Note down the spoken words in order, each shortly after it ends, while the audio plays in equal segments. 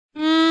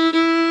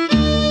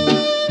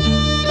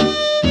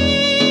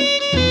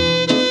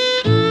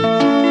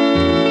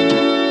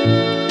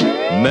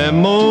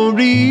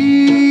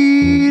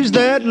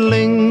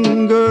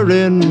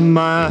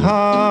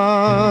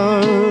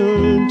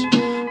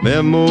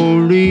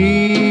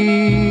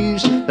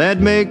memories that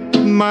make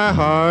my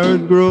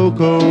heart grow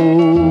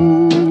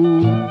cold.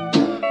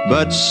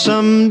 But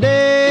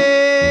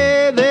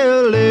someday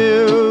they'll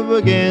live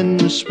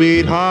again,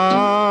 sweetheart,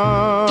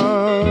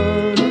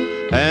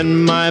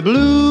 and my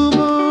blue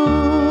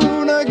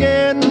moon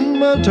again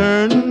will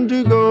turn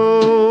to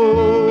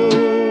gold.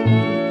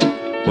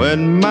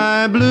 When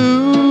my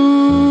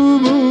blue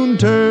moon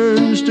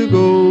turns to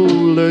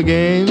gold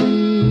again,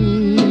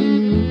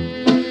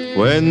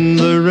 when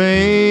the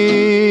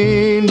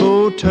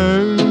rainbow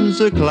turns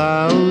the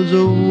clouds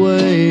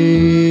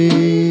away,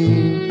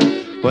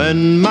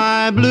 when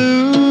my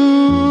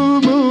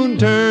blue moon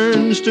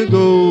turns to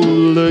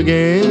gold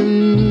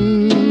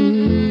again,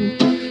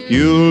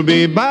 you'll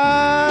be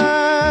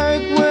back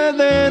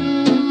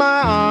within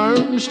my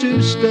arms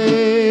to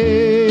stay.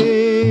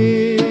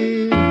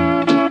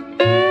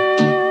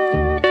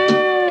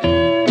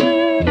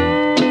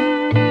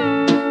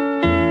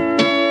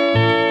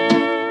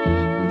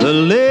 The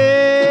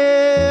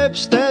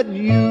lips that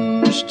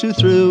used to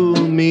thrill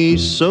me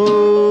so,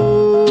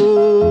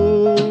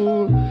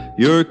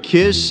 your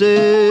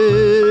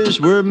kisses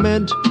were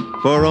meant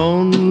for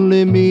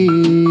only me.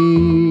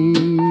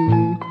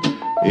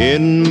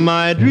 In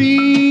my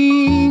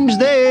dreams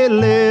they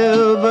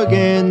live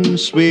again,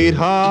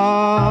 sweetheart,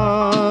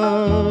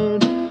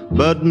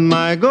 but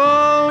my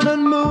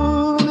golden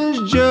moon is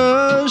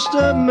just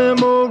a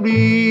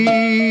memory.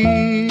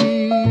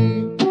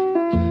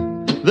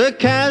 The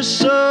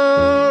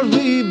castle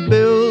we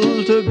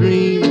built of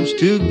dreams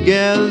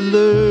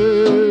together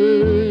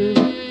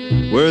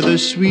were the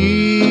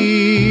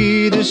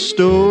sweetest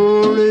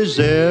stories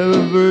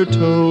ever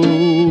told.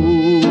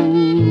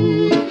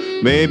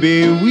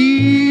 Maybe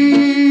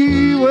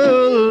we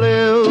will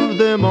live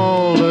them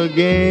all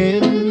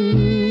again,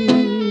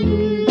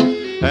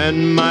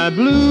 and my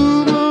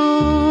blue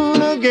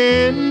moon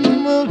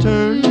again will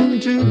turn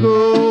to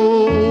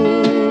gold.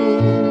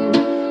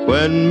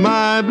 When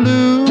my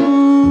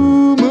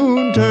blue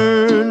moon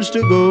turns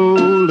to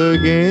gold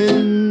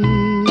again,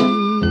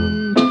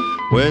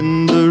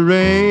 when the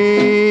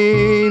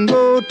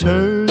rainbow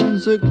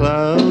turns the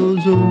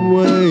clouds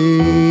away,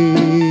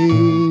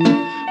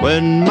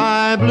 when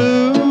my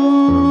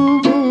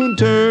blue moon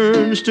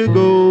turns to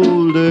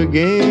gold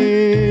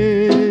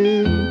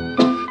again,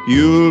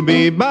 you'll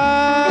be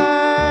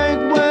back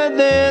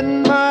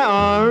within my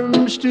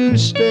arms to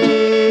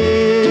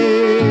stay.